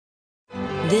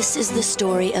This is the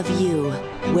story of you,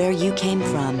 where you came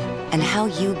from, and how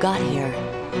you got here.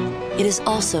 It is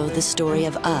also the story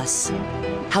of us,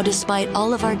 how despite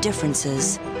all of our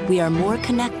differences, we are more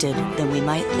connected than we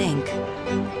might think.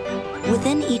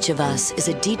 Within each of us is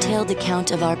a detailed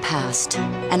account of our past,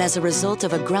 and as a result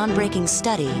of a groundbreaking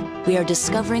study, we are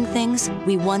discovering things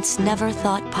we once never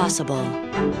thought possible.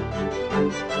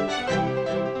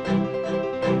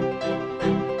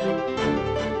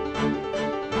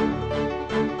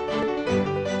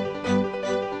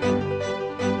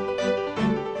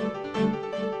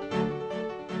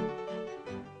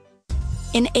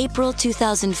 In April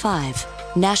 2005,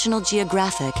 National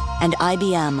Geographic and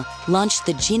IBM launched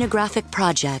the Genographic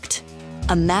Project,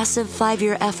 a massive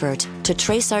 5-year effort to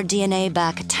trace our DNA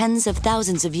back tens of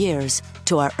thousands of years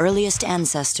to our earliest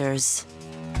ancestors.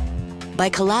 By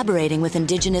collaborating with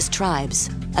indigenous tribes,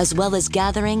 as well as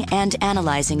gathering and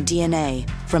analyzing DNA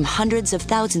from hundreds of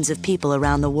thousands of people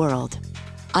around the world,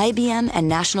 IBM and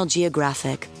National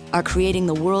Geographic are creating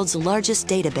the world's largest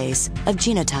database of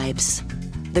genotypes.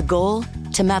 The goal?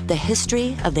 To map the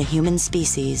history of the human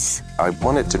species. I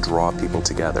wanted to draw people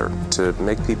together, to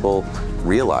make people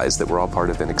realize that we're all part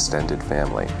of an extended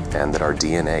family and that our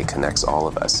DNA connects all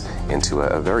of us into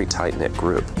a very tight-knit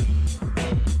group.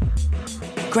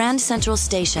 Grand Central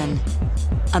Station,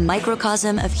 a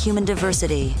microcosm of human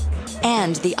diversity,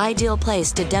 and the ideal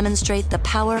place to demonstrate the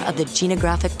power of the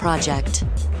Genographic Project.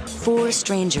 4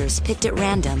 strangers picked at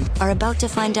random are about to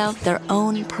find out their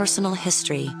own personal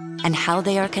history and how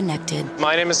they are connected.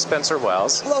 My name is Spencer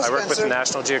Wells. Hello, I work with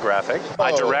National Geographic. Oh.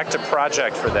 I direct a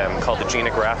project for them called the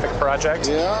Genographic Project.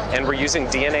 Yeah. And we're using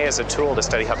DNA as a tool to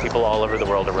study how people all over the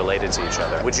world are related to each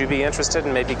other. Would you be interested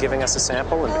in maybe giving us a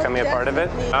sample and becoming a part of it?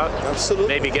 Absolutely.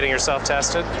 Maybe getting yourself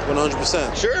tested?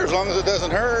 100%. Sure, as long as it doesn't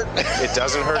hurt. It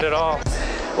doesn't hurt at all.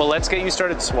 Well, let's get you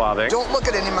started swabbing. Don't look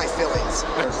at any of my fillings.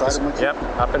 Yep,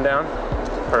 up and down.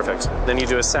 Perfect. Then you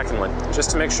do a second one, just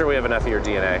to make sure we have enough of your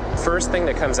DNA. First thing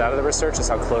that comes out of the research is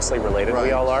how closely related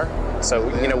we all are.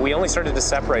 So, you know, we only started to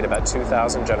separate about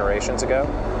 2,000 generations ago,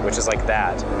 which is like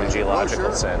that in a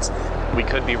geological sense. We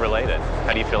could be related.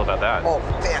 How do you feel about that? Oh,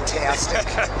 fantastic.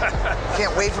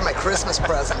 Can't wait for my Christmas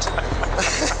present.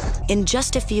 In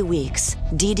just a few weeks,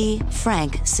 Dee Dee,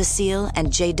 Frank, Cecile, and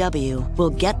JW will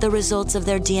get the results of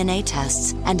their DNA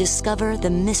tests and discover the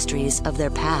mysteries of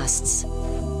their pasts.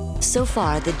 So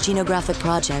far, the Genographic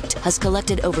Project has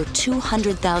collected over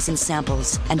 200,000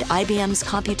 samples, and IBM's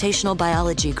computational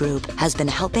biology group has been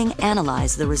helping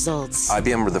analyze the results.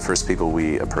 IBM were the first people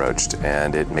we approached,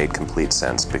 and it made complete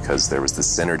sense because there was this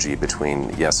synergy between,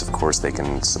 yes, of course, they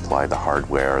can supply the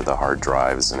hardware, the hard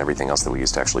drives, and everything else that we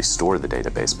use to actually store the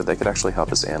database, but they could actually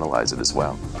help us analyze it as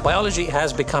well. Biology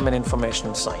has become an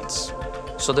information science.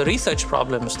 So the research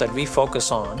problems that we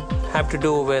focus on have to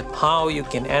do with how you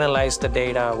can analyze the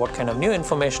data, what kind of new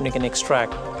information you can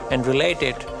extract, and relate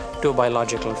it to a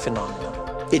biological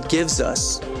phenomenon. It gives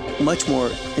us much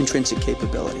more intrinsic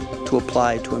capability to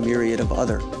apply to a myriad of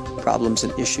other problems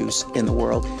and issues in the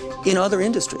world, in other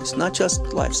industries, not just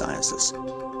life sciences.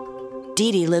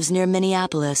 Dee Dee lives near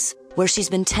Minneapolis, where she's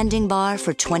been tending bar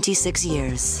for 26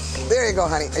 years. There you go,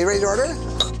 honey. Are you ready to order?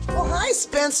 Oh, hi,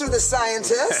 Spencer the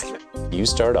scientist. You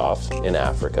start off in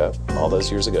Africa all those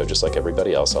years ago, just like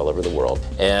everybody else all over the world.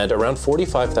 And around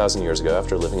 45,000 years ago,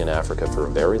 after living in Africa for a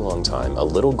very long time, a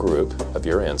little group of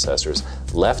your ancestors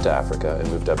left Africa and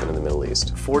moved up into the Middle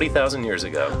East. 40,000 years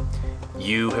ago,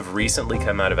 you have recently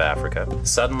come out of Africa.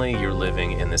 Suddenly, you're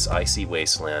living in this icy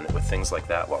wasteland with things like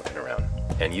that walking around.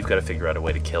 And you've got to figure out a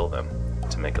way to kill them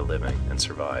to make a living and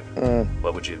survive.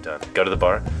 What would you have done? Go to the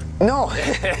bar? No,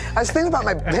 I was thinking about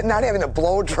not having a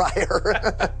blow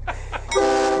dryer.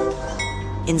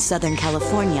 In Southern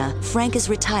California, Frank is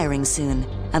retiring soon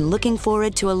and looking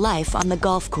forward to a life on the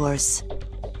golf course.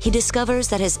 He discovers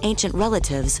that his ancient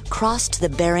relatives crossed the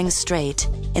Bering Strait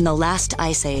in the last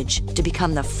ice age to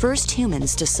become the first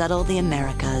humans to settle the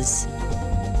Americas.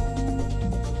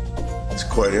 It's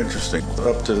quite interesting.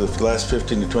 Up to the last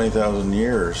 15 to 20,000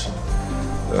 years,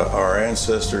 our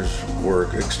ancestors were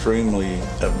extremely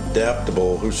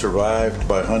adaptable, who survived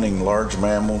by hunting large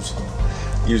mammals,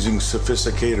 using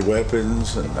sophisticated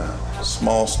weapons and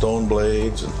small stone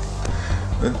blades. And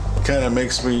it kind of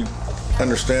makes me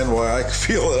understand why I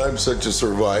feel that I'm such a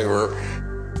survivor.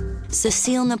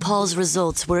 Cecile Nepal's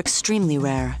results were extremely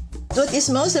rare. What is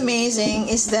most amazing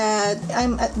is that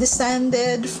I'm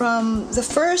descended from the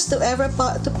first to ever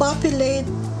to populate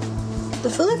the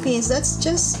Philippines. That's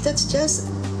just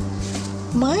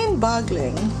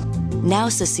mind-boggling. Now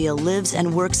Cecile lives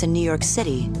and works in New York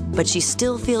City, but she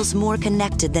still feels more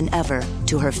connected than ever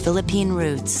to her Philippine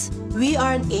roots. We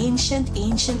are an ancient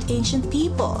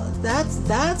people. That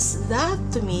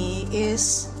to me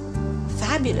is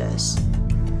fabulous.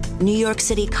 New York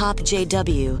City cop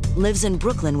JW lives in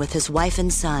Brooklyn with his wife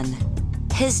and son.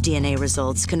 His DNA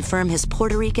results confirm his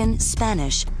Puerto Rican,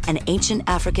 Spanish, and ancient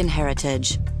African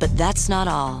heritage. But that's not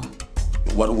all.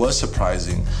 What was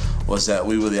surprising was that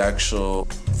we were the actual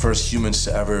first humans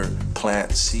to ever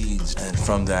plant seeds, and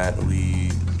from that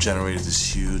we generated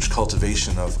this huge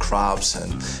cultivation of crops,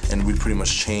 and we pretty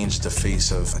much changed the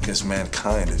face of, I guess,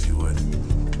 mankind, if you would.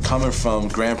 Coming from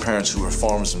grandparents who were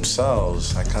farmers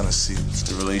themselves, I kind of see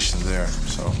the relation there,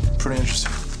 so pretty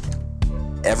interesting.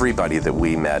 Everybody that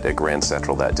we met at Grand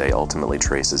Central that day ultimately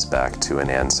traces back to an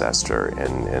ancestor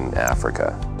in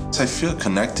Africa. I feel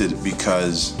connected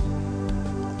because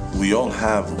we all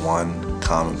have one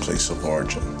common place of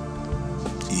origin,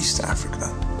 East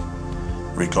Africa.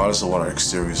 Regardless of what our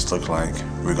exteriors look like,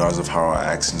 regardless of how our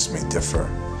accents may differ,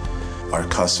 our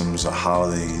customs, our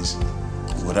holidays,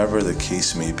 whatever the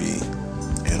case may be,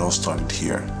 it all started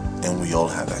here, and we all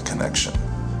have that connection.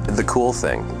 The cool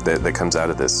thing that comes out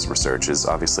of this research is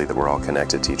obviously that we're all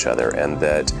connected to each other, and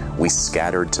that we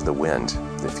scattered to the wind,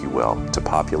 if you will, to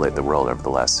populate the world over the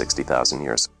last 60,000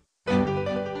 years.